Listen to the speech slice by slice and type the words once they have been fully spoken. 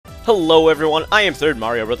Hello everyone, I am Third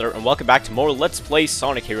Mario Brother, and welcome back to more Let's Play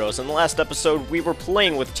Sonic Heroes. In the last episode, we were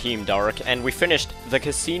playing with Team Dark, and we finished the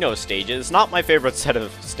casino stages. Not my favorite set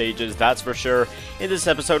of stages, that's for sure. In this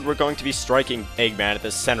episode, we're going to be striking Eggman at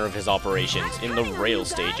the center of his operations, in the rail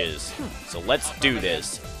stages. So let's do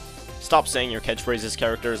this. Stop saying your catchphrases,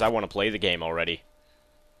 characters, I want to play the game already.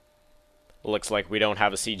 Looks like we don't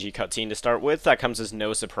have a CG cutscene to start with, that comes as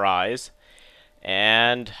no surprise.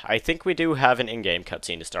 And I think we do have an in-game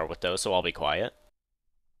cutscene to start with, though, so I'll be quiet.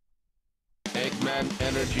 Eggman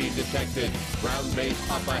energy detected. Ground base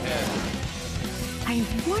up ahead. I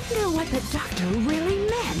wonder what the doctor really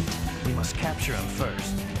meant. We must capture him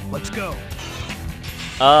first. Let's go.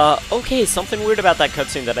 Okay, something weird about that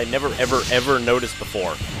cutscene that I never ever noticed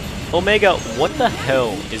before. Omega, what the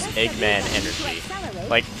hell is Eggman energy?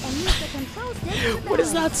 Like, what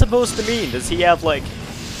is that supposed to mean? Does he have, like,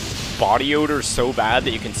 body odor so bad that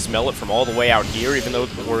you can smell it from all the way out here, even though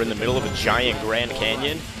we're in the middle of a giant Grand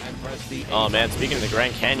Canyon? Oh man, speaking of the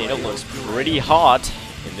Grand Canyon, it looks pretty hot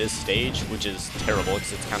in this stage, which is terrible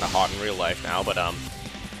because it's kind of hot in real life now, but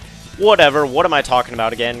whatever. What am I talking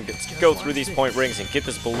about again? Let's go through these point rings and get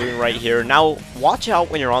this balloon right here. Now, watch out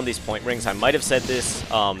when you're on these point rings. I might have said this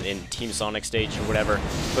in Team Sonic stage or whatever,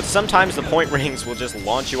 but sometimes the point rings will just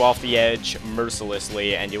launch you off the edge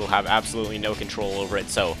mercilessly, and you will have absolutely no control over it,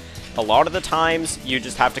 so a lot of the times, you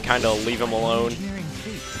just have to kind of leave them alone.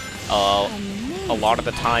 A lot of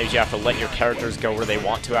the times, you have to let your characters go where they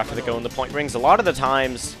want to after they go in the point rings. A lot of the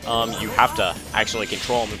times, you have to actually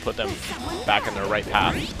control them and put them back in their right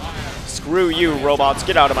path. Screw you, robots.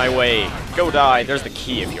 Get out of my way. Go die. There's the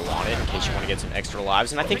key if you want it, in case you want to get some extra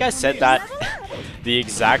lives. And I think I said that the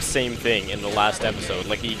exact same thing in the last episode,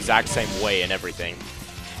 like the exact same way and everything.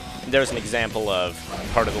 There's an example of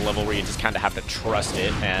part of the level where you just kind of have to trust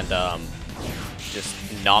it and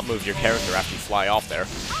just not move your character after you fly off there.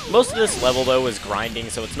 Most of this level, though, is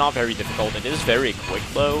grinding, so it's not very difficult. It is very quick,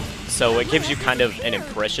 though, so it gives you kind of an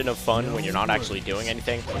impression of fun when you're not actually doing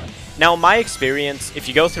anything. Now, in my experience, if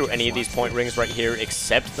you go through any of these point rings right here,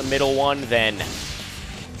 except the middle one, then,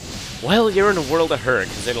 well, you're in a world of hurt,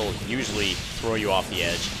 because it'll usually throw you off the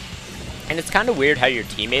edge. And it's kind of weird how your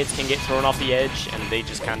teammates can get thrown off the edge and they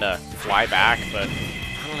just kind of fly back, but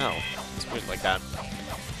I don't know. It's weird like that.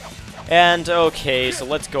 And okay, so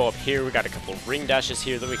let's go up here. We got a couple of ring dashes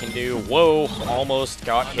here that we can do. Whoa, almost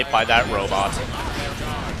got hit by that robot.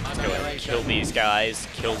 Let's go ahead and kill these guys.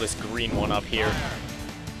 Kill this green one up here.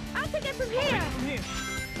 I'll take it from here.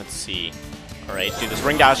 Let's see. Alright, do this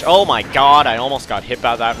ring dash. Oh my god, I almost got hit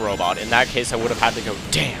by that robot. In that case, I would have had to go,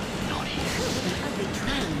 damn.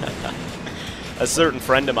 A certain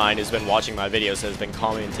friend of mine who's been watching my videos has been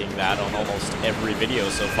commenting that on almost every video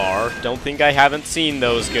so far. Don't think I haven't seen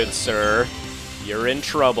those, good sir. You're in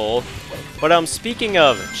trouble. But speaking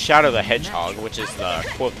of Shadow the Hedgehog, which is the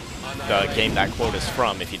game that quote is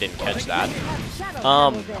from, if you didn't catch that,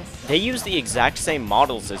 they use the exact same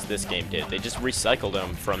models as this game did. They just recycled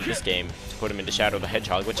them from this game to put them into Shadow the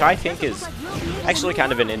Hedgehog, which I think is actually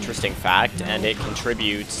kind of an interesting fact, and it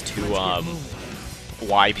contributes to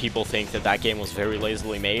why people think that that game was very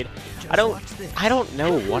lazily made. I don't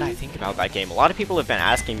know what I think about that game. A lot of people have been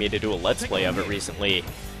asking me to do a Let's Play of it recently,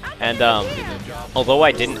 and although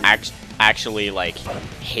I didn't actually like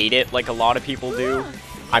hate it like a lot of people do,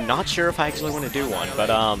 I'm not sure if I actually want to do one, but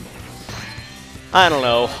I don't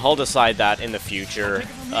know. I'll decide that in the future.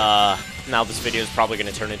 Now this video is probably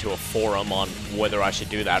going to turn into a forum on whether I should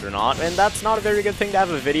do that or not, and that's not a very good thing to have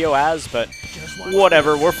a video as, but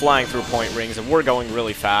whatever. We're flying through point rings, and we're going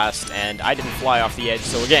really fast, and I didn't fly off the edge,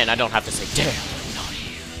 so again, I don't have to say, damn, not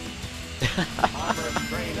you.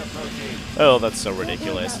 Oh, that's so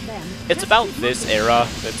ridiculous. It's about this era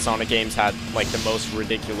that Sonic games had, like, the most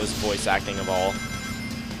ridiculous voice acting of all.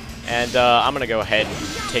 And I'm going to go ahead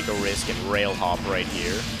and take a risk and rail hop right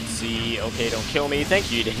here. See, okay, don't kill me.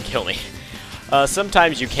 Thank you, you didn't kill me.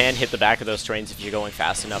 Sometimes you can hit the back of those trains if you're going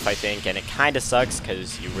fast enough, I think, and it kind of sucks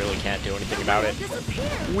because you really can't do anything about it.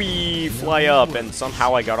 We fly up, and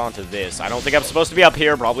somehow I got onto this. I don't think I'm supposed to be up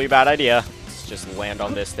here. Probably a bad idea. Let's just land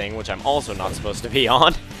on this thing, which I'm also not supposed to be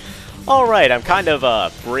on. Alright, I'm kind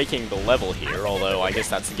of breaking the level here, although I guess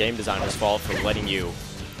that's the game designer's fault for letting you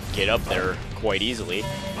get up there quite easily.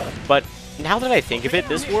 But now that I think of it,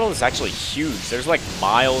 this world is actually huge. There's like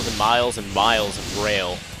miles and miles and miles of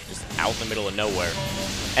rail just out in the middle of nowhere.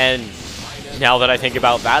 And now that I think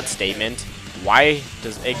about that statement, why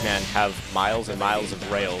does Eggman have miles and miles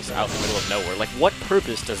of rails out in the middle of nowhere? Like, what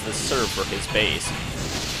purpose does this serve for his base?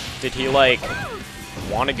 Did he, like,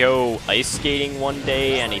 want to go ice skating one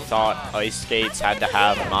day and he thought ice skates had to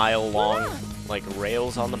have mile-long like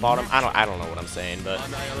rails on the bottom. I don't know what I'm saying, but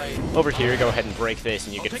over here, go ahead and break this,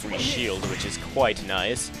 and you get a free shield, which is quite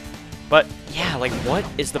nice. But yeah, like, what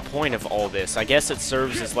is the point of all this? I guess it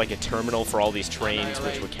serves as like a terminal for all these trains,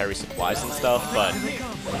 which would carry supplies and stuff, but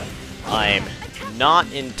I'm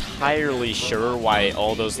not entirely sure why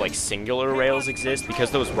all those like singular rails exist,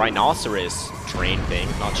 because those rhinoceros train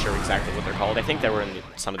things, not sure exactly what they're called. I think they were in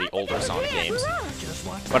some of the older Sonic games,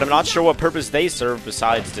 but I'm not sure what purpose they serve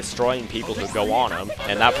besides destroying people who go on them,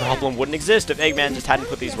 and that problem wouldn't exist if Eggman just hadn't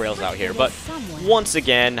put these rails out here. But once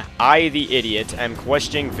again, I, the idiot, am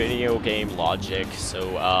questioning video game logic,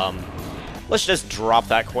 so let's just drop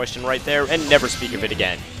that question right there and never speak of it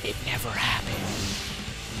again. It never happened.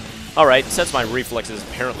 Alright, since my reflexes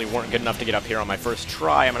apparently weren't good enough to get up here on my first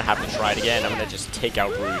try, I'm going to have to try it again. I'm going to just take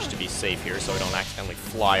out Rouge to be safe here so I don't accidentally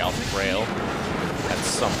fly off the rail at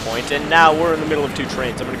some point. And now we're in the middle of two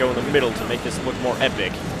trains. I'm going to go in the middle to make this look more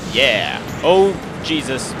epic. Yeah. Oh,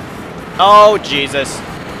 Jesus. Oh, Jesus.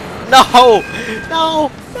 No! No!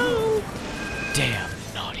 No! Damn,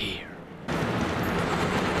 not here.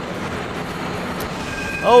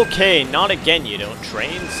 Okay, not again, you don't,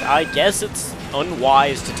 trains. I guess it's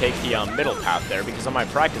unwise to take the middle path there, because on my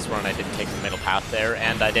practice run I didn't take the middle path there,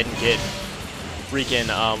 and I didn't get freaking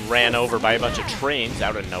ran over by a bunch of trains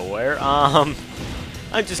out of nowhere. I'm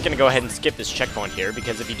just gonna go ahead and skip this checkpoint here,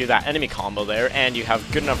 because if you do that enemy combo there and you have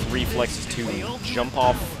good enough reflexes to jump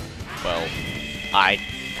off, well, I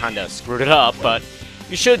kinda screwed it up, but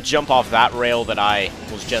you should jump off that rail that I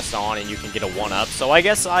was just on and you can get a 1-up. So I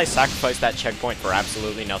guess I sacrificed that checkpoint for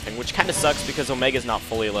absolutely nothing, which kinda sucks because Omega's not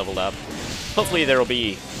fully leveled up. Hopefully there will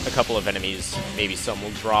be a couple of enemies. Maybe some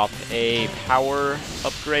will drop a power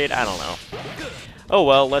upgrade. I don't know. Oh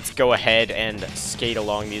well, let's go ahead and skate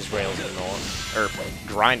along these rails more. Or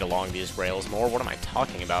grind along these rails more. What am I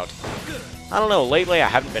talking about? I don't know. Lately I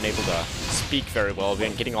haven't been able to speak very well. I've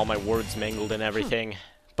been getting all my words mangled and everything.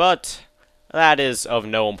 But that is of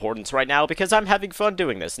no importance right now because I'm having fun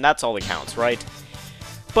doing this. And that's all that counts, right?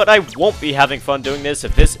 But I won't be having fun doing this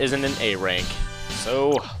if this isn't an A rank.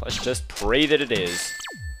 So, let's just pray that it is.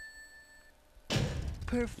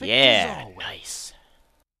 Perfect. Yeah, nice.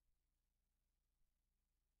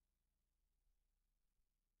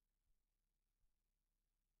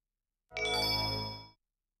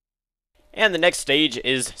 And the next stage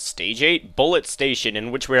is Stage 8, Bullet Station,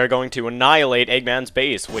 in which we are going to annihilate Eggman's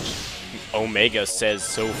base, which Omega says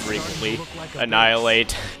so frequently.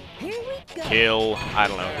 Annihilate, kill, I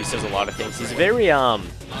don't know, he says a lot of things. He's a very,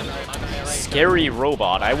 scary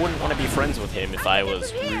robot. I wouldn't want to be friends with him if I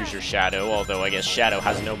was Rouge or Shadow, although I guess Shadow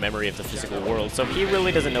has no memory of the physical world, so he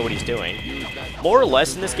really doesn't know what he's doing. More or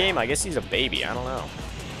less in this game, I guess he's a baby, I don't know.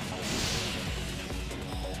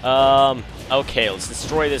 Okay, let's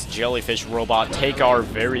destroy this jellyfish robot, take our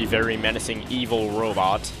very, very menacing evil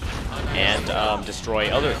robot, and destroy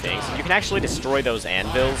other things. And you can actually destroy those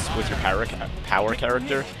anvils with your power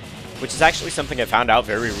character, which is actually something I found out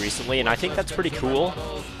very recently, and I think that's pretty cool,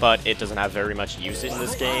 but it doesn't have very much use in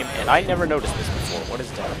this game, and I never noticed this before. What is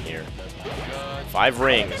down here? 5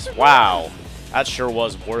 rings. Wow. That sure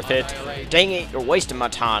was worth it. Dang it, you're wasting my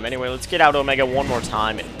time. Anyway, let's get out Omega one more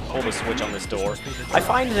time and pull the switch on this door. I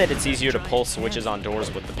find that it's easier to pull switches on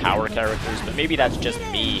doors with the power characters, but maybe that's just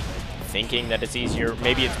me thinking that it's easier.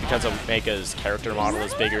 Maybe it's because Omega's character model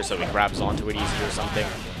is bigger, so he grabs onto it easier or something.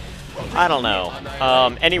 I don't know.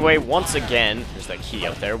 Anyway, once again, there's that key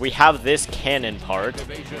up there. We have this cannon part,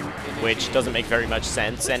 which doesn't make very much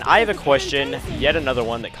sense. And I have a question, yet another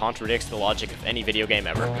one that contradicts the logic of any video game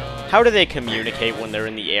ever. How do they communicate when they're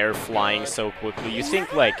in the air flying so quickly? You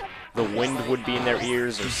think, like, the wind would be in their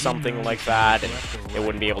ears or something like that, and they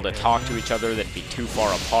wouldn't be able to talk to each other, they'd be too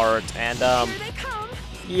far apart, and,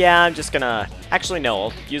 yeah, I'm just gonna... Actually, no,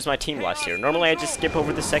 I'll use my Team Blast here. Normally, I just skip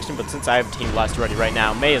over this section, but since I have Team Blast ready right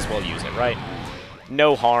now, may as well use it, right?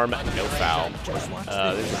 No harm, no foul.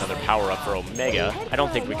 There's another power-up for Omega. I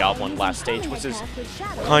don't think we got one last stage, which is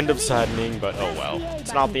kind of saddening, but oh well.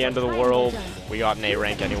 It's not the end of the world. We got an A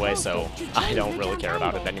rank anyway, so I don't really care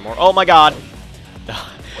about it anymore. Oh my god!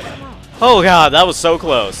 Oh god, that was so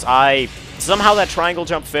close. Somehow that triangle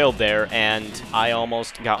jump failed there, and I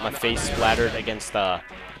almost got my face splattered against the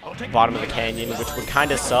bottom of the canyon, which would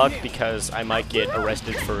kind of suck because I might get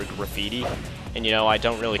arrested for graffiti. And you know, I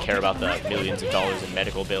don't really care about the millions of dollars in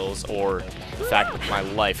medical bills or the fact that my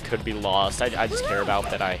life could be lost. I just care about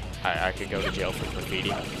that I could go to jail for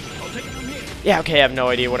graffiti. Yeah, okay, I have no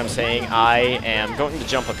idea what I'm saying. I am going to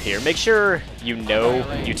jump up here. Make sure you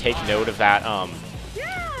take note of that,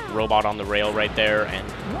 robot on the rail right there, and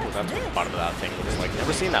ooh, that's what the bottom of that thing looks like.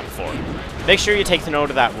 Never seen that before. Make sure you take the note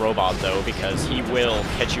of that robot, though, because he will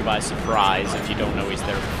catch you by surprise if you don't know he's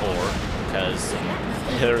there before, because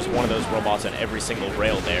there's one of those robots on every single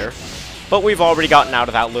rail there. But we've already gotten out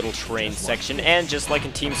of that little train section, and just like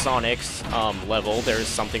in Team Sonic's level, there's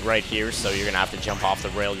something right here, so you're going to have to jump off the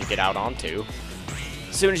rail you get out onto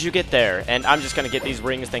as soon as you get there. And I'm just going to get these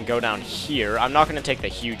rings, then go down here. I'm not going to take the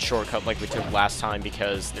huge shortcut like we took last time,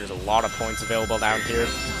 because there's a lot of points available down here.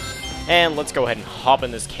 And let's go ahead and hop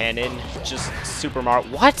in this cannon. Just Super Mario.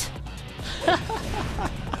 What?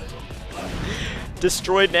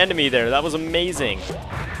 Destroyed an enemy there. That was amazing.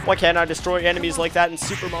 Why can't I destroy enemies like that in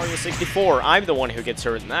Super Mario 64? I'm the one who gets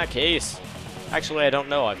hurt in that case. Actually, I don't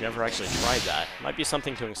know. I've never actually tried that. Might be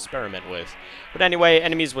something to experiment with. But anyway,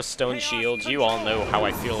 enemies with stone shields. You all know how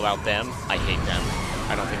I feel about them. I hate them.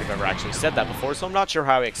 I don't think I've ever actually said that before, so I'm not sure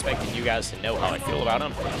how I expected you guys to know how I feel about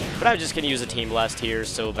them. But I'm just going to use a Team Blast here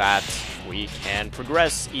so that we can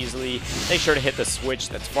progress easily. Make sure to hit the switch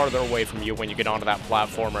that's farther away from you when you get onto that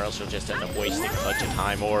platform, or else you'll just end up wasting a bunch of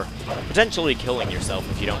time, or potentially killing yourself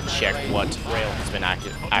if you don't check what rail has been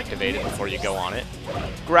activated before you go on it.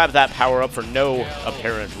 Grab that power-up for no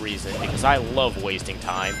apparent reason, because I love wasting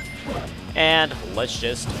time. And let's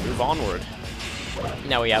just move onward.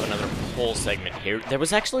 Now we have another pole segment here. There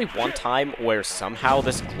was actually one time where somehow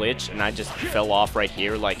this glitched and I just fell off right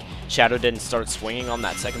here. Like, Shadow didn't start swinging on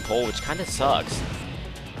that second pole, which kind of sucks.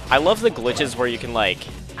 I love the glitches where you can, like,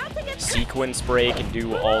 sequence break and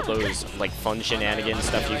do all those, like, fun shenanigans,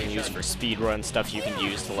 stuff you can use for speedrun, stuff you can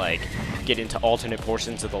use to, like, get into alternate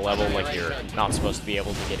portions of the level, like, you're not supposed to be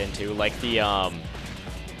able to get into. Like, the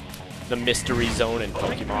mystery zone in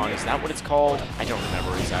Pokemon, is that what it's called? I don't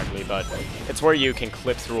remember exactly, but it's where you can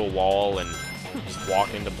clip through a wall and just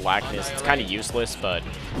walk into blackness. It's kind of useless, but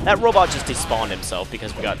that robot just despawned himself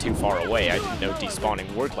because we got too far away. I didn't know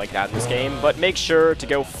despawning worked like that in this game, but make sure to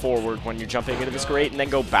go forward when you're jumping into this grate and then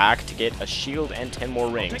go back to get a shield and 10 more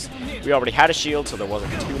rings. We already had a shield, so there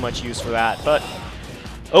wasn't too much use for that, but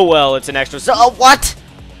oh well, it's an extra. So, oh, what?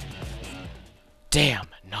 Damn,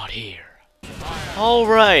 not here.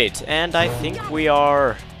 Alright, and I think we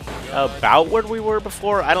are about where we were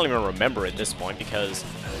before. I don't even remember at this point, because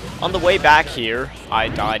on the way back here, I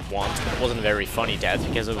died once, but it wasn't a very funny death,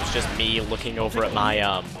 because it was just me looking over at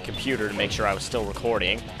my computer to make sure I was still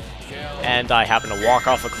recording. And I happened to walk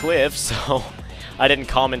off a cliff, so I didn't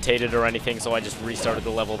commentate it or anything, so I just restarted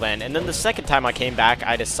the level then. And then the second time I came back,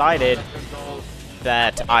 I decided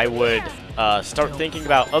that I would start thinking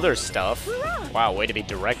about other stuff. Wow, way to be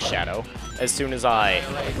direct, Shadow. As soon as I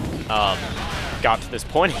got to this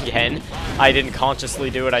point again, I didn't consciously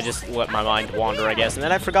do it, I just let my mind wander, I guess, and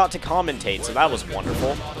then I forgot to commentate, so that was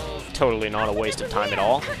wonderful. Totally not a waste of time at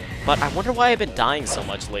all. But I wonder why I've been dying so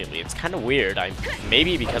much lately. It's kind of weird.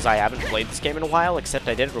 Maybe because I haven't played this game in a while, except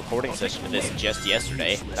I did a recording session of this just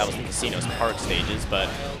yesterday. That was the Casino's Park stages, but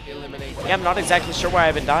yeah, I'm not exactly sure why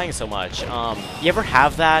I've been dying so much. You ever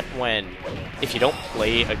have that when, if you don't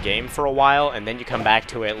play a game for a while, and then you come back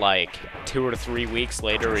to it like 2 or 3 weeks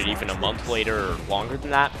later, or even a month later, or longer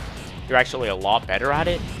than that, you're actually a lot better at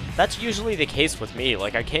it? That's usually the case with me.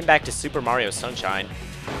 Like, I came back to Super Mario Sunshine,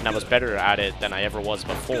 and I was better at it than I ever was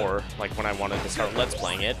before, like when I wanted to start Let's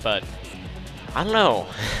Playing it, but I don't know.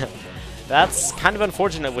 That's kind of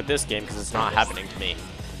unfortunate with this game, because it's not happening to me.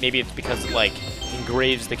 Maybe it's because it, like,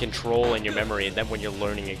 engraves the control in your memory, and then when you're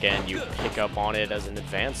learning again, you pick up on it as an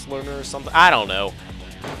advanced learner or something. I don't know.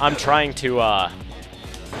 I'm trying to,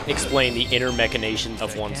 explain the inner machinations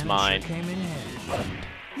of one's mind,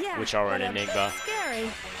 which are an enigma.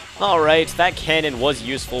 Alright, that cannon was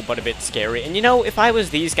useful, but a bit scary. And you know, if I was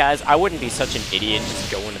these guys, I wouldn't be such an idiot and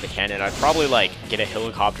just go into the cannon. I'd probably, like, get a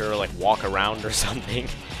helicopter or, like, walk around or something.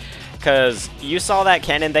 Because you saw that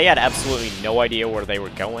cannon, they had absolutely no idea where they were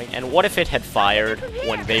going. And what if it had fired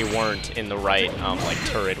when they weren't in the right, like,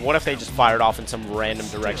 turret? What if they just fired off in some random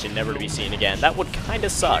direction, never to be seen again? That would kind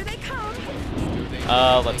of suck.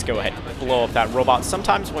 Let's go ahead and blow up that robot.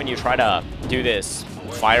 Sometimes when you try to do this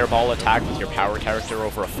fireball attack with your power character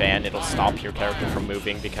over a fan, it'll stop your character from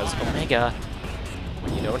moving because, Omega,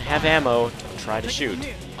 when you don't have ammo, don't try to shoot.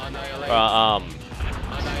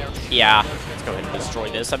 Yeah, let's go ahead and destroy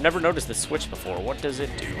this. I've never noticed this switch before. What does it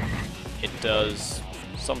do? It does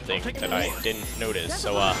something that I didn't notice.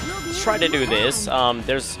 So, let's try to do this.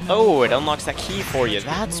 Oh, it unlocks that key for you.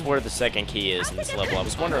 That's where the second key is in this level. I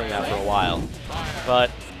was wondering that for a while. But,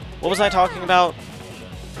 what was I talking about?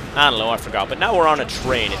 I don't know, I forgot. But now we're on a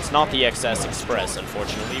train. It's not the XS Express,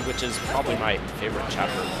 unfortunately, which is probably my favorite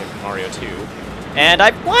chapter of Paper Mario 2. And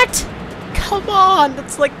what? Come on!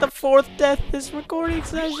 That's like the 4th death this recording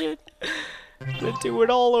session. I'm gonna do it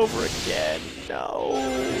all over again. No.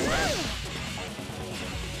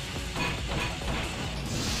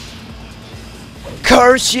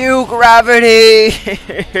 Curse you, gravity!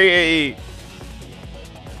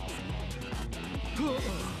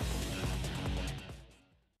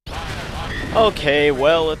 Okay,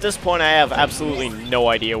 well, at this point I have absolutely no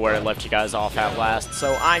idea where I left you guys off at last,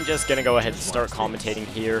 so I'm just gonna go ahead and start commentating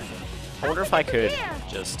here. I wonder if I could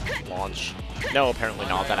just launch. No, apparently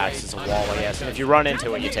not. That acts as a wall, I guess, and if you run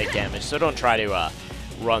into it, you take damage, so don't try to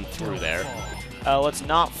run through there. Let's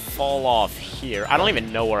not fall off here. I don't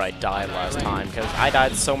even know where I died last time, because I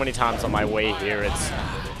died so many times on my way here,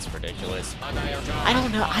 it's ridiculous. I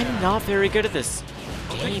don't know, I'm not very good at this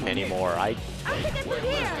game anymore. I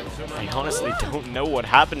honestly don't know what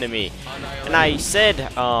happened to me. And I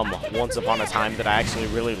said once upon a time that I actually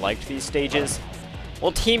really liked these stages.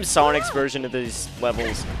 Well, Team Sonic's version of these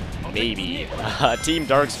levels, maybe. Team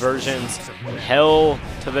Dark's versions, hell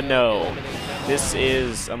to the no. This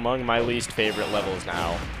is among my least favorite levels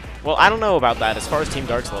now. Well, I don't know about that. As far as Team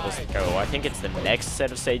Dark's levels go, I think it's the next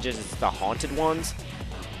set of stages. It's the haunted ones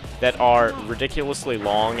that are ridiculously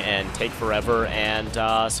long and take forever,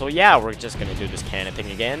 and so yeah, we're just gonna do this cannon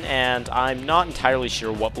thing again, and I'm not entirely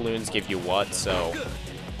sure what balloons give you what, so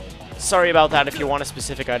sorry about that. If you want a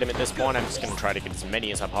specific item at this point, I'm just gonna try to get as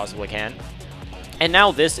many as I possibly can. And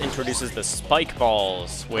now this introduces the spike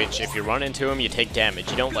balls, which if you run into them, you take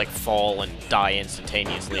damage. You don't like fall and die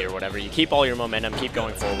instantaneously or whatever. You keep all your momentum, keep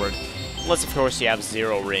going forward, unless of course you have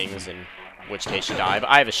 0 rings, in which case you die. But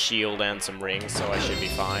I have a shield and some rings, so I should be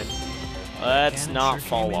fine. Let's not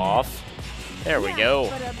fall off. There we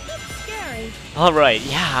go. Alright,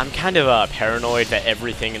 yeah, I'm kind of paranoid that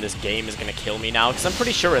everything in this game is going to kill me now, because I'm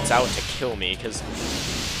pretty sure it's out to kill me, because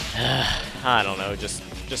I don't know, just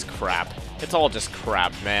crap. It's all just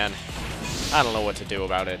crap, man. I don't know what to do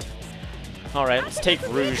about it. Alright, let's take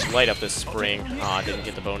Rouge, light up this spring. I didn't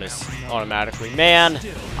get the bonus automatically. Man,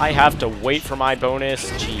 I have to wait for my bonus.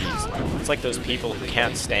 Jeez. It's like those people who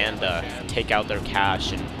can't stand to take out their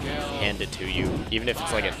cash and hand it to you. Even if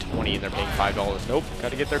it's like a 20 and they're paying $5. Nope,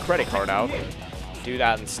 gotta get their credit card out. Do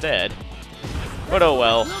that instead. But oh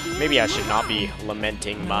well, maybe I should not be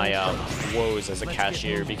lamenting my woes as a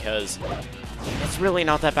cashier, because it's really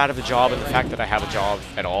not that bad of a job, and the fact that I have a job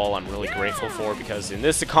at all I'm really grateful for, because in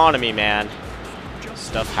this economy, man,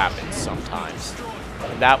 stuff happens sometimes.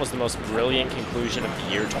 And that was the most brilliant conclusion of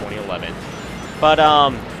the year 2011. But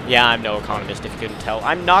yeah, I'm no economist if you couldn't tell.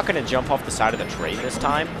 I'm not going to jump off the side of the train this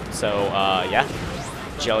time, so yeah.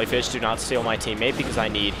 Jellyfish, do not steal my teammate, because I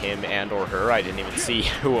need him and or her. I didn't even see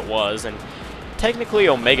who it was, and technically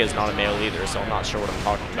Omega's not a male either, so I'm not sure what I'm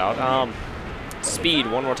talking about.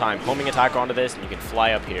 Speed, one more time. Homing attack onto this, and you can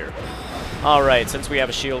fly up here. Alright, since we have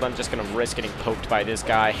a shield, I'm just going to risk getting poked by this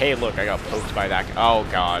guy. Hey, look, I got poked by that guy. Oh,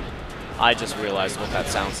 God. I just realized what that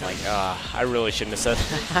sounds like. I really shouldn't have said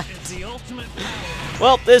that.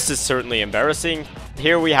 Well, this is certainly embarrassing.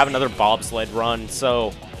 Here we have another bobsled run,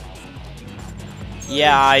 so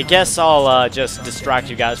yeah, I guess I'll just distract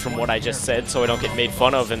you guys from what I just said so I don't get made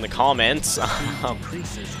fun of in the comments.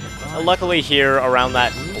 Luckily here, around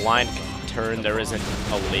that blind turn, there isn't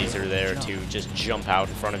a laser there to just jump out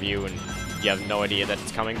in front of you and you have no idea that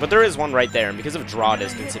it's coming. But there is one right there, and because of draw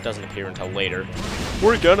distance, it doesn't appear until later.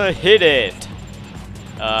 We're gonna hit it!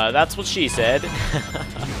 That's what she said.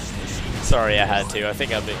 Sorry, I had to. I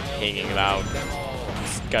think I've been hanging about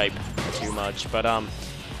Skype too much, but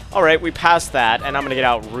alright, we passed that, and I'm gonna get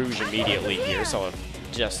out Rouge immediately here, so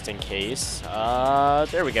just in case.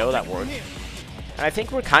 There we go, that worked. And I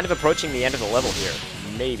think we're kind of approaching the end of the level here.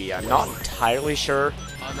 Maybe, I'm not entirely sure.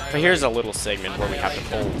 But here's a little segment where we have to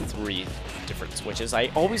pull 3 different switches. I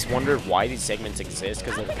always wondered why these segments exist,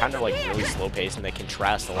 because they're kind of like really slow paced and they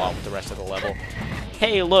contrast a lot with the rest of the level.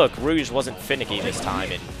 Hey look, Rouge wasn't finicky this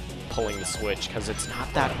time in pulling the switch, because it's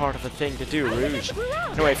not that hard of a thing to do, Rouge.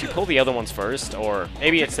 Anyway, if you pull the other ones first, or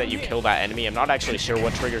maybe it's that you kill that enemy, I'm not actually sure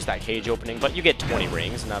what triggers that cage opening, but you get 20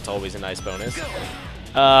 rings, and that's always a nice bonus.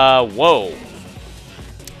 Whoa.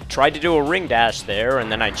 Tried to do a ring dash there,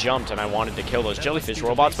 and then I jumped and I wanted to kill those jellyfish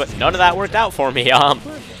robots, but none of that worked out for me.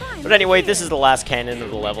 But anyway, this is the last cannon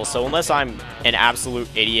of the level, so unless I'm an absolute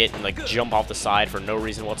idiot and like jump off the side for no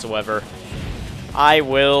reason whatsoever, I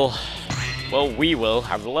will, well, we will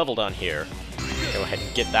have the level done here. Go ahead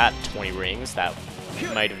and get that 20 rings. That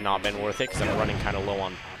might have not been worth it because I'm running kind of low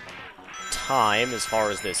on time as far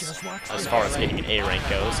as getting an A rank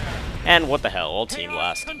goes. And what the hell, all team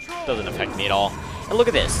last. Doesn't affect me at all. And look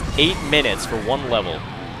at this, 8 minutes for one level.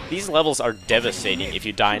 These levels are devastating if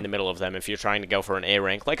you die in the middle of them if you're trying to go for an A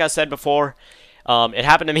rank. Like I said before, it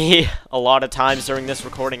happened to me a lot of times during this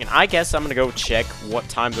recording, and I guess I'm going to go check what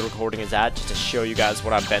time the recording is at just to show you guys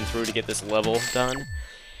what I've been through to get this level done.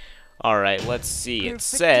 Alright, let's see. It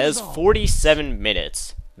says 47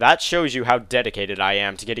 minutes. That shows you how dedicated I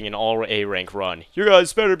am to getting an all A rank run. You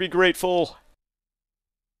guys better be grateful.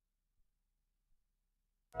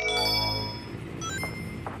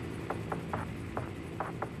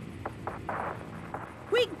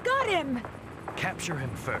 We got him! Capture him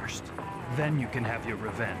first. Then you can have your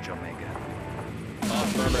revenge, Omega.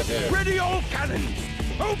 Affirmative. Ready all cannons!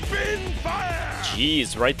 Open fire!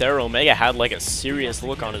 Jeez, right there, Omega had like a serious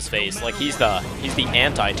look on his face, like he's the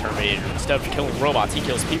anti-Terminator. Instead of killing robots, he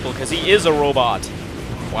kills people because he is a robot.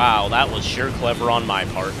 Wow, that was sure clever on my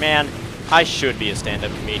part. Man, I should be a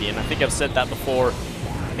stand-up comedian. I think I've said that before.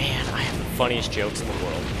 Man, I have the funniest jokes in the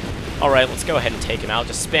world. Alright, let's go ahead and take him out.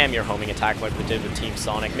 Just spam your homing attack like we did with Team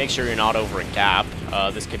Sonic. Make sure you're not over a gap.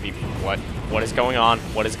 This could be... What is going on?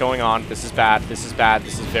 What is going on? This is bad. This is bad.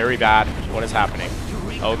 This is very bad. What is happening?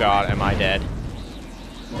 Oh god, am I dead?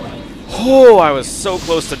 Oh, I was so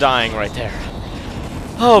close to dying right there.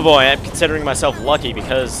 Oh boy, I'm considering myself lucky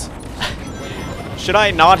because... should I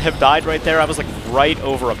not have died right there? I was like right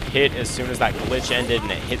over a pit as soon as that glitch ended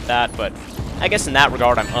and it hit that, but... I guess in that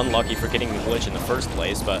regard I'm unlucky for getting the glitch in the first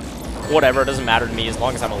place, but... whatever, it doesn't matter to me as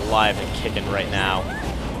long as I'm alive and kicking right now.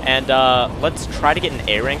 And let's try to get an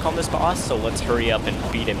A rank on this boss, so let's hurry up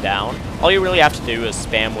and beat him down. All you really have to do is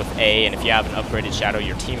spam with A, and if you have an upgraded shadow,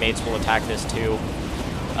 your teammates will attack this too.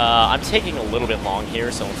 I'm taking a little bit long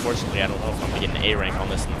here, so unfortunately I don't know if I'm going to get an A rank on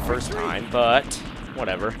this in the first time, but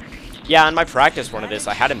whatever. Yeah, in my practice run of this,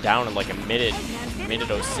 I had him down in like a minute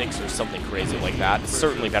 06 or something crazy like that.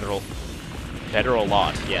 Certainly better a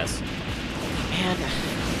lot, yes. Man...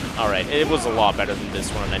 Alright, it was a lot better than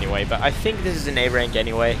this one anyway, but I think this is an A rank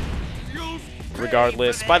anyway.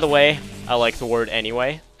 Regardless, by the way, I like the word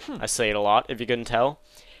anyway. I say it a lot, if you couldn't tell.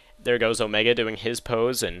 There goes Omega doing his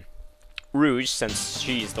pose, and Rouge, since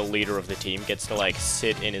she's the leader of the team, gets to, like,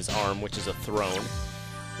 sit in his arm, which is a throne.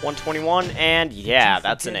 121, and yeah,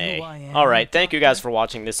 that's an A. Alright, thank you guys for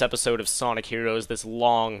watching this episode of Sonic Heroes, this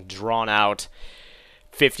long, drawn-out...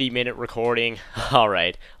 50-minute recording.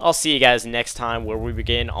 Alright, I'll see you guys next time where we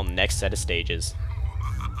begin on the next set of stages.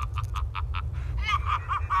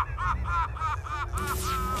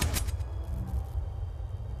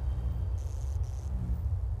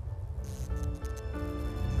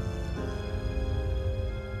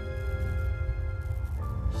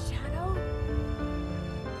 Shadow?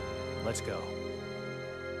 Let's go.